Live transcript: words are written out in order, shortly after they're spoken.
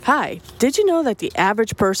Hi, did you know that the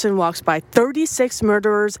average person walks by 36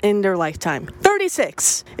 murderers in their lifetime?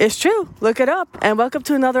 36! It's true. Look it up. And welcome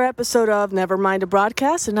to another episode of Nevermind a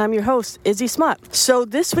Broadcast, and I'm your host, Izzy Smut. So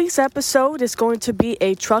this week's episode is going to be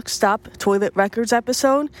a Truckstop Toilet Records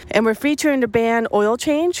episode, and we're featuring the band Oil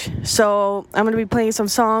Change. So I'm going to be playing some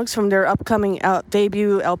songs from their upcoming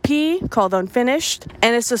debut LP called Unfinished,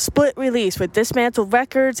 and it's a split release with Dismantled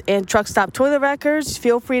Records and Truckstop Toilet Records.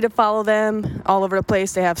 Feel free to follow them all over the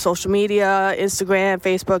place. They have social media, Instagram,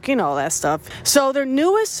 Facebook, you know, all that stuff. So their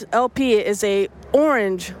newest LP is a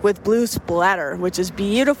orange with blue splatter, which is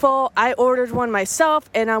beautiful. I ordered one myself,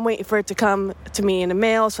 and I'm waiting for it to come to me in the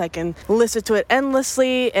mail so I can listen to it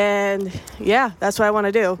endlessly, and yeah, that's what I want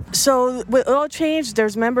to do. So with Oil Change,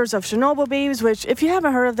 there's members of Chernobyl Babies, which if you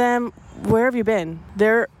haven't heard of them, where have you been?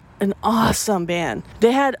 They're an awesome band.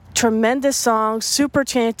 They had tremendous songs, super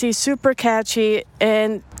chanty, super catchy,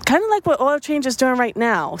 and kind of like what Oil Change is doing right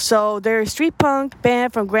now. So they're a street punk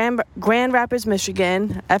band from Grand Rapids,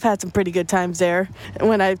 Michigan. I've had some pretty good times there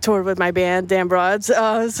when I toured with my band, Damn Broads.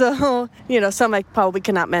 So, you know, some I probably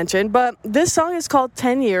cannot mention. But this song is called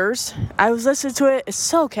 10 Years. I was listening to it. It's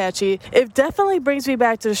so catchy. It definitely brings me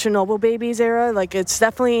back to the Chernobyl Babies era. Like, it's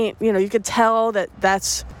definitely, you know, you could tell that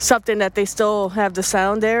that's something that they still have the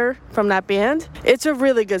sound there from that band. It's a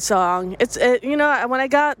really good song. You know, when I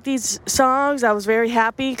got these songs, I was very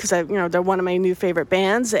happy because they're one of my new favorite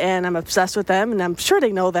bands, and I'm obsessed with them, and I'm sure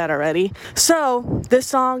they know that already. So this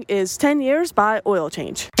song is 10 Years by Oil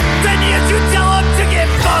Change. 10 years you tell them to get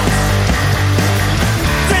fucked.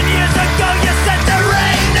 10 years ago you said there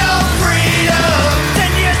ain't no freedom.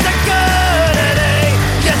 10 years ago today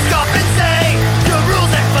you stop and say your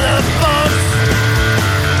rules ain't for the folks.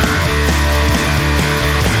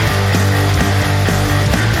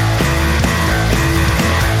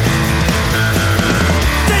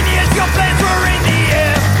 10 years your plans were in the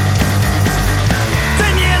air.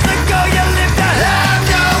 10 years ago you lived to have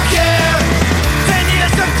no care. 10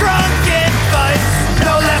 years of drunken fights,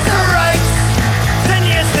 no left or right. 10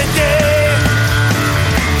 years today.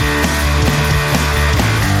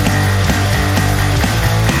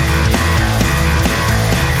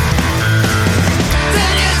 10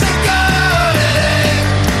 years ago today.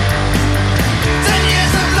 10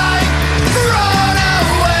 years of life thrown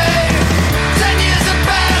away. 10 years have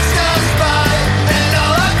passed us by, and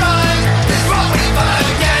all I find is what we fight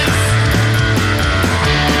against.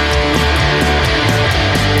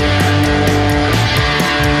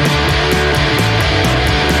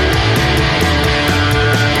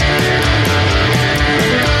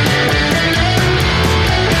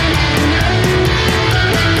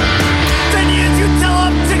 10 years you tell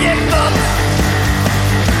them to get fucked.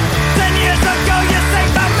 10 years ago you say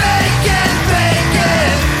about making bacon.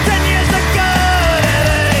 10 years ago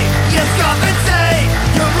today you scoff and say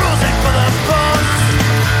your rules ain't for the punks.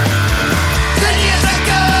 10 years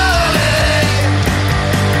ago today.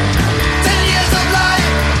 10 years of life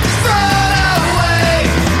thrown away.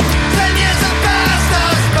 10 years have passed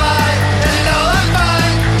us by, and all I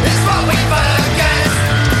find is what we fight against.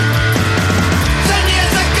 10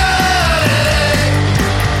 years ago today.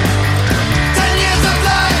 10 years of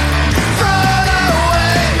life thrown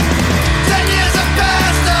away. 10 years have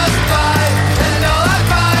passed us by, and all I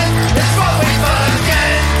find is what we fight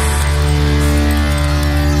against.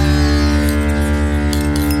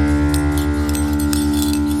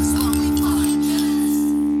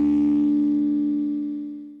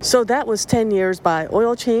 So that was 10 Years by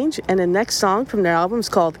Oil Change, and the next song from their album is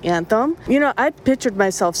called Anthem. You know, I pictured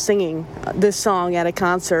myself singing this song at a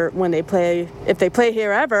concert when if they play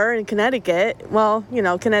here ever in Connecticut. Well, you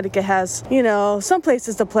know, Connecticut has, you know, some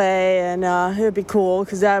places to play, and it would be cool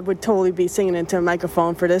because I would totally be singing into a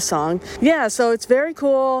microphone for this song. Yeah, so it's very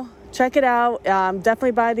cool. Check it out.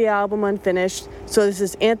 Definitely buy the album Unfinished. So this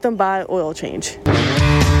is Anthem by Oil Change.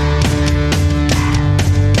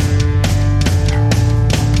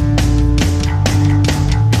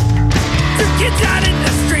 Kids out in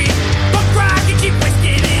the street, but rock and keep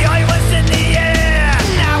whiskey, the oil was in the air.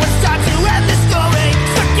 Now it's time to end this going,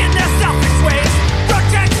 stuck in their selfish ways.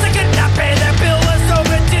 Projects that could not pay their bill was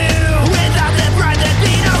overdue. Without them right, there'd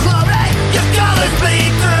be no glory. Your colors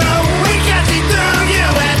bleed through, we can't see through you,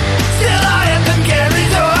 and still I am them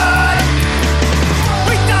carries on.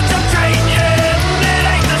 We thought to train you.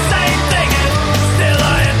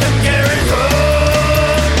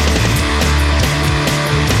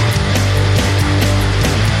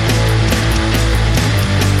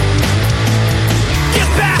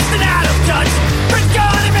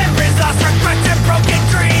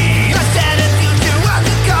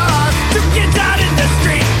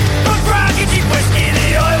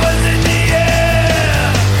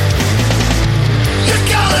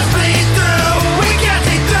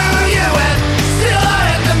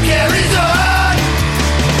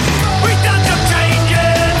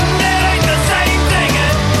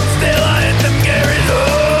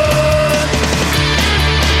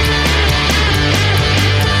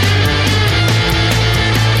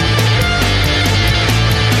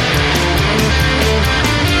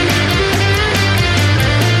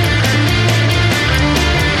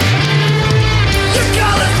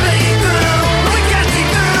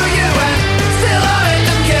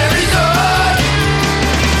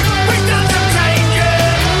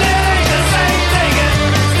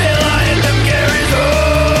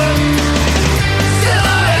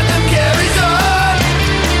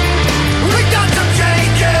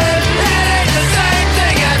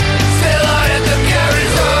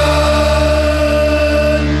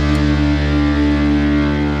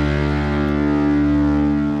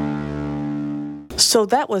 So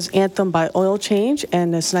that was Anthem by Oil Change,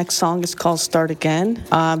 and this next song is called Start Again.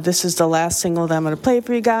 This is the last single that I'm going to play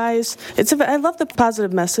for you guys. I love the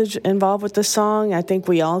positive message involved with this song. I think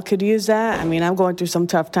we all could use that. I mean, I'm going through some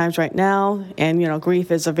tough times right now, and,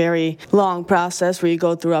 grief is a very long process where you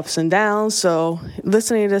go through ups and downs. So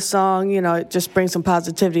listening to this song, it just brings some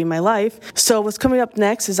positivity in my life. So what's coming up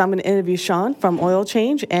next is I'm going to interview Sean from Oil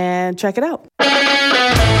Change, and check it out.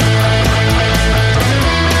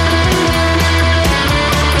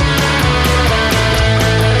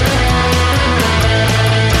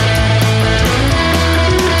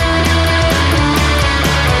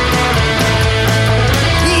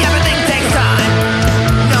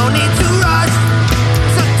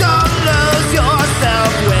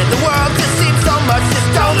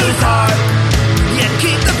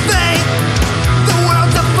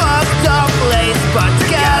 But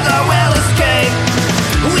together we'll escape.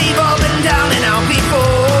 We've all been down and out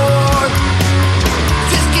before.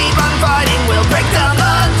 Just keep on fighting, we'll break down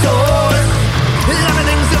the doors.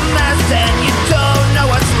 Everything's a mess and you don't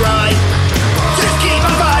know what's right. Just keep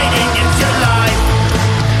on fighting, it's your life.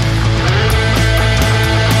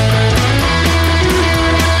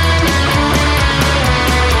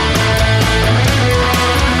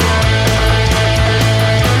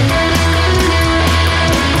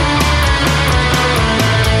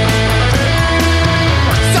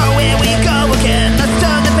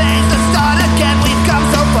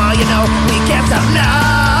 We can't stop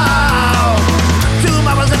now.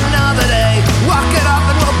 Tomorrow's another day. Walk it off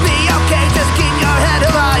and we'll be okay. Just keep your head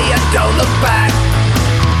high and don't look back.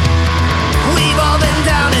 We've all been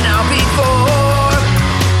down and out before.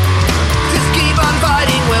 Just keep on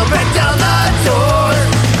fighting, we'll break down the doors.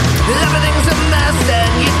 Everything's a mess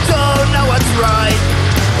and you don't know what's right.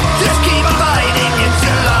 Just keep on fighting, it's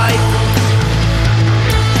your life.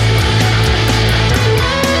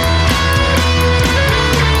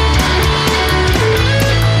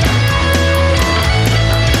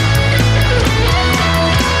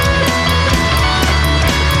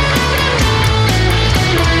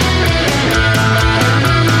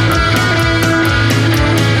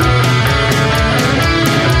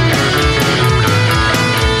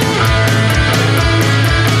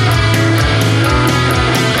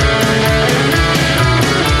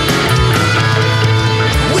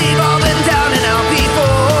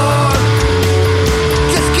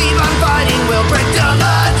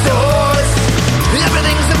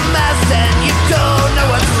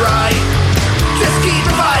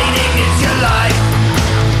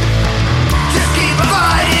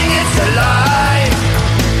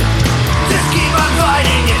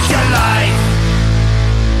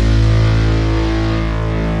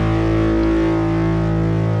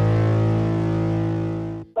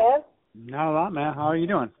 How are you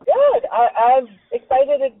doing? Good. I'm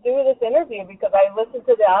excited to do this interview because I listened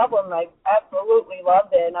to the album and I absolutely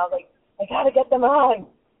loved it. And I was like, I got to get them on.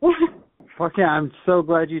 Fuck yeah, I'm so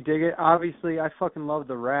glad you dig it. Obviously, I fucking love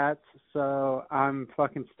the Rats, so I'm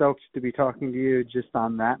fucking stoked to be talking to you just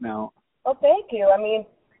on that note. Well, thank you. I mean,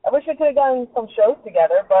 I wish we could have done some shows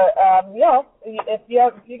together, but, if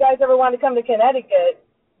you guys ever want to come to Connecticut,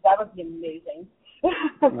 that would be amazing.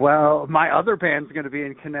 Well, my other band's going to be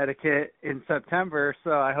in Connecticut in September,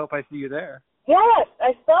 so I hope I see you there. Yes,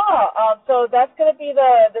 I saw. So that's going to be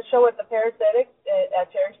the show at the Parasitics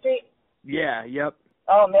at Cherry Street? Yeah, yep.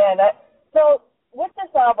 Oh, man. So with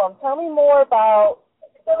this album, tell me more about,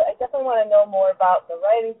 I definitely want to know more about the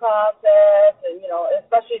writing process and,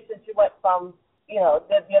 especially since you went from, the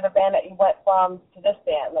other band that you went from to this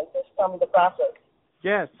band. Like, just tell me the process.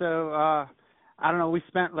 Yeah, so, I don't know, we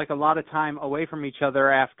spent like a lot of time away from each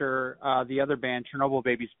other after the other band, Chernobyl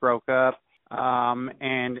Babies, broke up.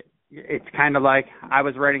 And it's kind of like I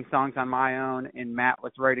was writing songs on my own and Matt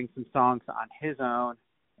was writing some songs on his own.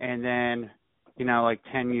 And then,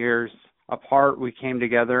 10 years apart, we came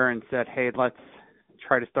together and said, hey, let's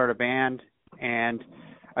try to start a band. And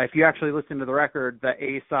if you actually listen to the record, the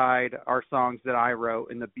A side are songs that I wrote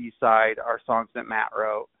and the B side are songs that Matt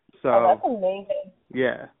wrote. So that's amazing.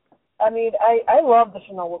 Yeah. I mean, I love the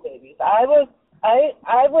Chernobyl Babies. I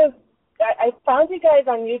found you guys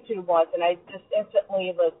on YouTube once, and I just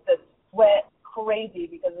instantly just went crazy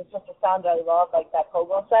because it's just a sound that I love, like that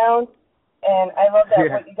pogo sound. And I love that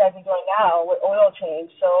what you guys are doing now with Oil Change.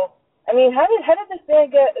 So, I mean, how did this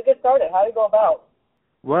band get started? How did it go about?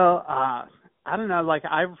 Well, I don't know. Like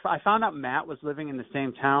I found out Matt was living in the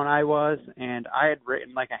same town I was, and I had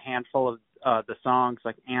written like a handful of the songs.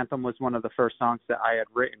 Like Anthem was one of the first songs that I had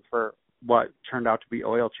written for what turned out to be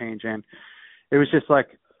Oil Change, and it was just like,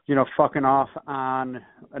 fucking off on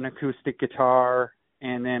an acoustic guitar,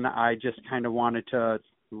 and then I just kind of wanted to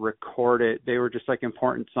record it. They were just like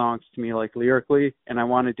important songs to me, like lyrically, and I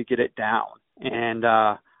wanted to get it down. And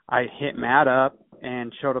I hit Matt up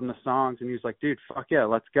and showed him the songs, and he was like, dude, fuck yeah,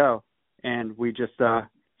 let's go. And we just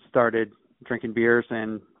started drinking beers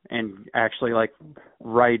and actually like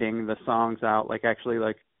writing the songs out, like actually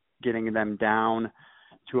like getting them down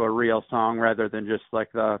to a real song rather than just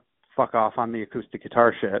like the fuck off on the acoustic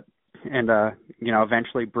guitar shit. And,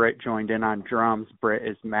 eventually Britt joined in on drums. Britt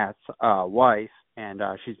is Matt's wife, and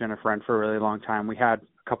she's been a friend for a really long time. We had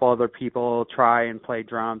a couple other people try and play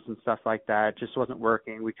drums and stuff like that. It just wasn't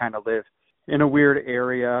working. We kind of live in a weird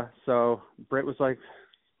area. So Britt was like,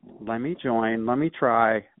 let me join, let me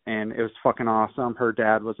try. And it was fucking awesome. Her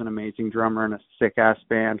dad was an amazing drummer in a sick-ass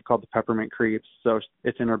band called the Peppermint Creeps, so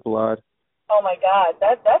it's in her blood. Oh, my God.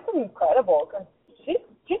 That's incredible, because she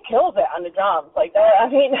kills it on the drums. Like, that, I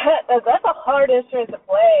mean, that's a hard instrument to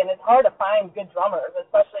play, and it's hard to find good drummers,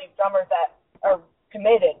 especially drummers that are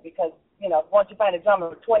committed, because, once you find a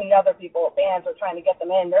drummer, 20 other people, bands are trying to get them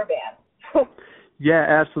in their band. Yeah,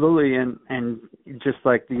 absolutely. And just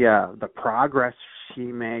like the progress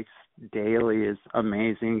she makes daily is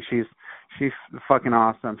amazing. She's fucking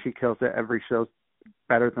awesome. She kills it. Every show's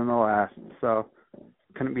better than the last. So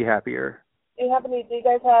couldn't be happier. Do you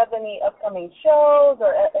guys have any upcoming shows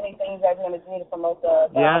or anything you guys are going to do to promote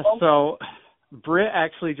the album? So Britt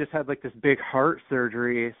actually just had like this big heart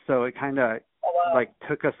surgery, so it kind of like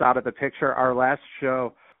took us out of the picture. Our last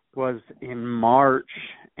show was in March,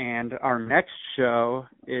 and our next show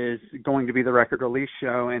is going to be the record release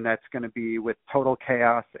show, and that's going to be with Total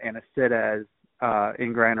Chaos and Acides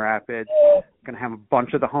in Grand Rapids. Going to have a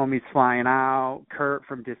bunch of the homies flying out. Kurt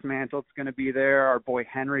from Dismantled's going to be there. Our boy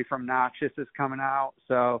Henry from Noxious is coming out.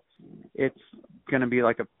 So it's going to be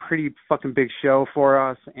like a pretty fucking big show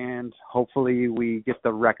for us, and hopefully we get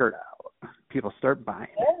the record out. People start buying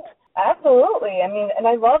it. Absolutely. I mean, and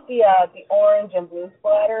I love the orange and blue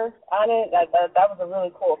splatter on it. That was a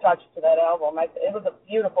really cool touch to that album. It was a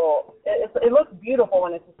beautiful. It looks beautiful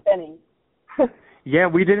when it's spinning. Yeah,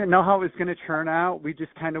 we didn't know how it was going to turn out. We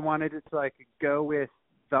just kind of wanted it to like go with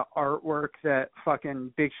the artwork that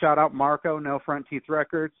fucking big shout out Marco, No Front Teeth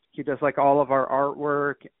Records. He does like all of our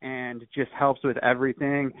artwork and just helps with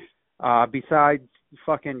everything. Besides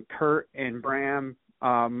fucking Kurt and Bram,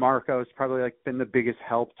 Marco's probably like been the biggest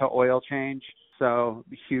help to Oil Change. So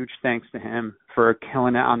huge thanks to him for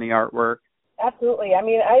killing it on the artwork. Absolutely. I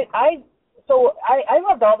mean, I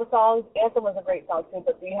loved all the songs. Anthem was a great song too,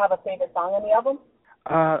 but do you have a favorite song on the album?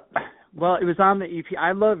 Well, it was on the EP.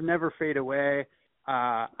 I love Never Fade Away.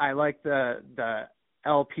 I like the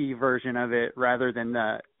LP version of it rather than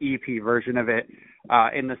the EP version of it.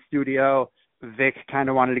 In the studio, Vic kind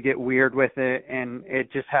of wanted to get weird with it, and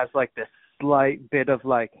it just has like this slight bit of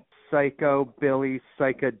like psychobilly,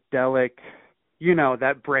 psychedelic,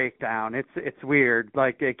 that breakdown. It's weird.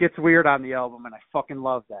 Like it gets weird on the album, and I fucking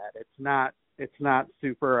love that. It's not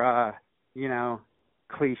super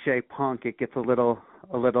cliche punk. It gets a little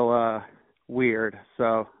weird.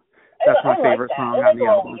 So that's my favorite song on the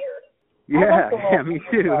album. Yeah, me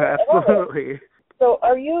too. Absolutely. So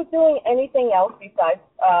are you doing anything else besides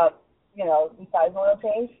Oil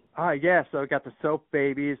Change? Yeah, so I got the Soap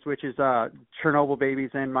Babies, which is Chernobyl Babies,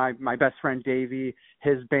 and my best friend Davey,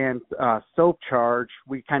 his band Soap Charge.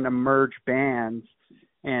 We kind of merge bands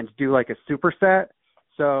and do like a superset.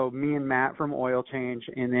 So me and Matt from Oil Change,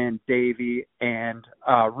 and then Davey and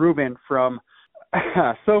Ruben from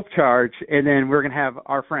Soap Charge, and then we're going to have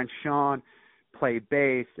our friend Sean play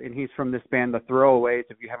bass, and he's from this band, The Throwaways.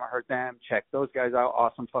 If you haven't heard them, check those guys out.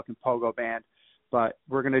 Awesome fucking pogo band. But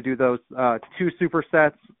we're going to do those two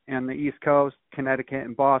supersets on the East Coast, Connecticut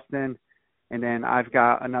and Boston. And then I've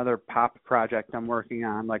got another pop project I'm working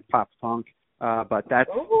on, like pop punk. But that's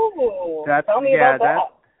tell me about that.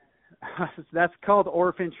 That's called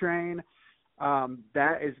Orphan Train.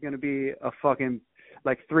 That is going to be a fucking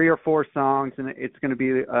like 3 or 4 songs, and it's going to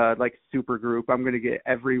be like super group. I'm going to get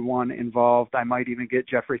everyone involved. I might even get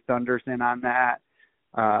Jeffrey Thunders in on that.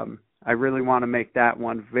 I really want to make that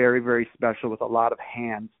one very, very special with a lot of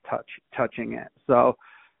hands touching it. So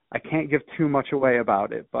I can't give too much away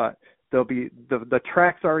about it, but there'll be the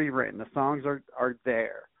track's already written. The songs are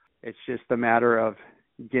there. It's just a matter of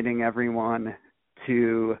getting everyone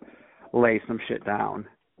to lay some shit down.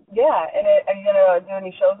 Yeah, and are you going to do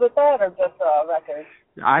any shows with that or just records?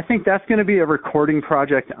 I think that's going to be a recording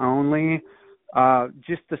project only.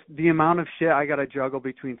 Just the amount of shit I got to juggle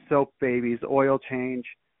between Soap Babies, Oil Change.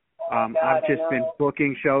 I've just been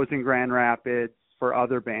booking shows in Grand Rapids for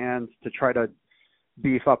other bands to try to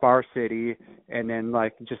beef up our city, and then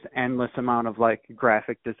like just endless amount of like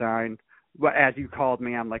graphic design well, as you called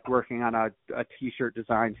me, I'm like working on a T-shirt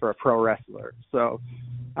design for a pro wrestler. So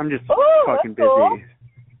I'm just fucking busy. Cool.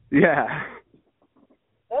 Yeah.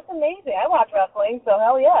 That's amazing. I watch wrestling, so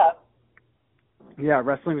hell yeah. Yeah,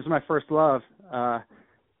 wrestling was my first love.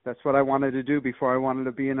 That's what I wanted to do before I wanted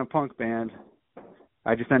to be in a punk band.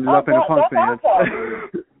 I just ended up in a punk band. Awesome.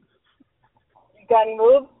 You got any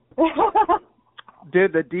moves?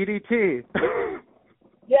 Did the DDT.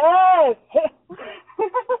 Yes.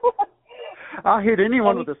 I'll hit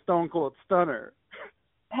anyone with a Stone Cold Stunner.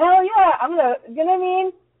 Hell yeah. You know what I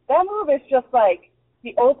mean? That move is just like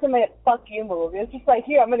the ultimate fuck you move. It's just like,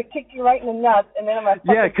 here, I'm going to kick you right in the nuts, and then I'm going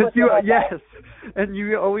to Yeah, because you, yes. And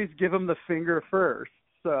you always give them the finger first,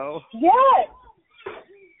 so. Yes.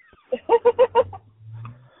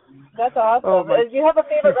 That's awesome. Oh, Do you have a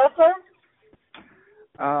favorite wrestler?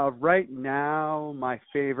 Right now, my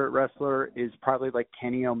favorite wrestler is probably like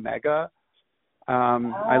Kenny Omega.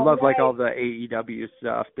 I love like all the AEW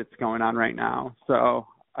stuff that's going on right now, so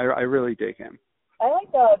I really dig him. I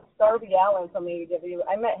like Darby Allin from AEW.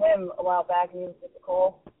 I met him a while back, and he was super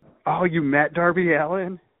cool. Oh, you met Darby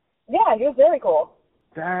Allin? Yeah, he was very cool.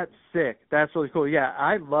 That's sick. That's really cool. Yeah,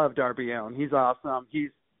 I love Darby Allin. He's awesome.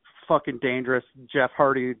 He's fucking dangerous. Jeff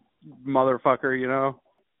Hardy motherfucker, you know?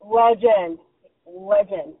 Legend.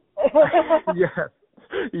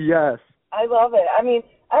 Yes. I love it. I mean,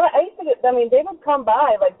 I used to get, they would come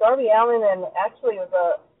by, like Darby Allin and actually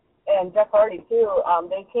and Jeff Hardy too.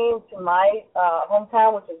 They came to my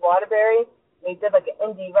hometown, which is Waterbury. They did like an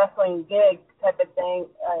indie wrestling gig type of thing,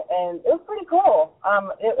 and it was pretty cool.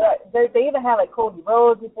 They even had like Cody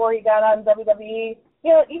Rhodes before he got on WWE.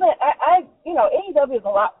 You know, even AEW is a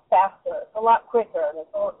lot faster, it's a lot quicker, and it's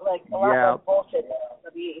like a lot less bullshit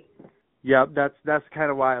than WWE. Yeah, that's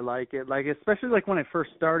kind of why I like it. Like, especially like when I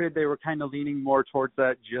first started, they were kind of leaning more towards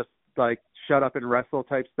that just like shut up and wrestle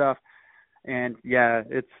type stuff. And yeah,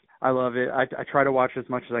 I love it. I try to watch as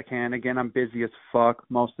much as I can. Again, I'm busy as fuck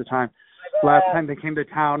most of the time. Last time they came to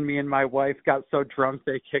town, me and my wife got so drunk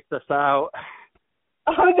they kicked us out.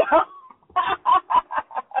 Oh no.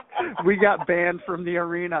 We got banned from the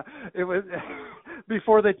arena. It was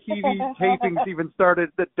before the TV tapings even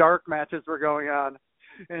started. The dark matches were going on,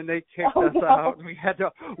 and they kicked us out. And we had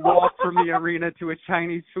to walk from the arena to a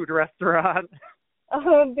Chinese food restaurant.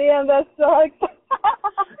 Oh damn, that sucks.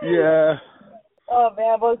 Yeah. Oh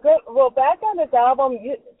man, well good. Well, back on this album,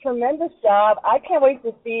 tremendous job. I can't wait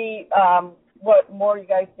to see what more you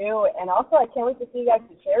guys do, and also I can't wait to see you guys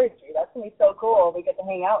at Cherry Street. That's gonna be so cool. We get to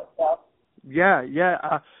hang out and stuff. Yeah.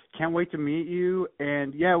 Can't wait to meet you.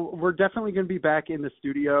 And yeah, we're definitely going to be back in the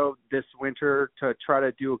studio this winter to try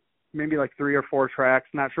to do maybe like 3 or 4 tracks.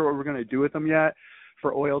 Not sure what we're going to do with them yet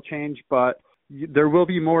for Oil Change, but there will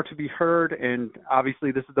be more to be heard. And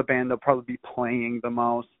obviously this is the band they'll probably be playing the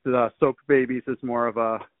most. The Soap Babies is more of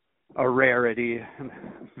a rarity,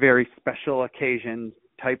 very special occasion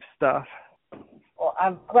type stuff. Well,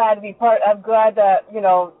 I'm glad to be I'm glad that,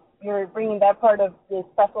 you're bringing that part of the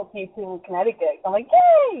specialty to Connecticut. I'm like,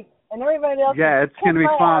 yay! And everybody else. Yeah, it's going to be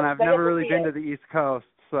fun. I've never really been to the East Coast,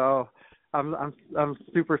 so I'm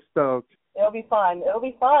super stoked. It'll be fun.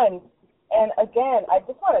 And again, I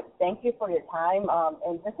just want to thank you for your time.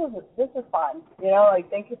 And this is fun.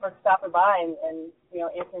 Thank you for stopping by and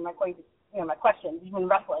answering my questions, even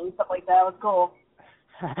wrestling stuff like that. It was cool.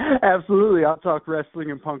 Absolutely, I'll talk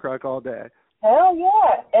wrestling and punk rock all day. Hell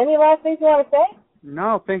yeah! Any last things you want to say?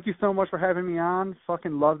 No, thank you so much for having me on.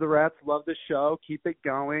 Fucking love the Rats, love the show. Keep it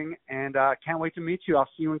going, and can't wait to meet you. I'll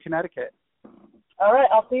see you in Connecticut. All right,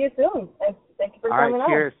 I'll see you soon. And thank you for coming on. All right,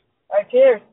 cheers. All right, cheers.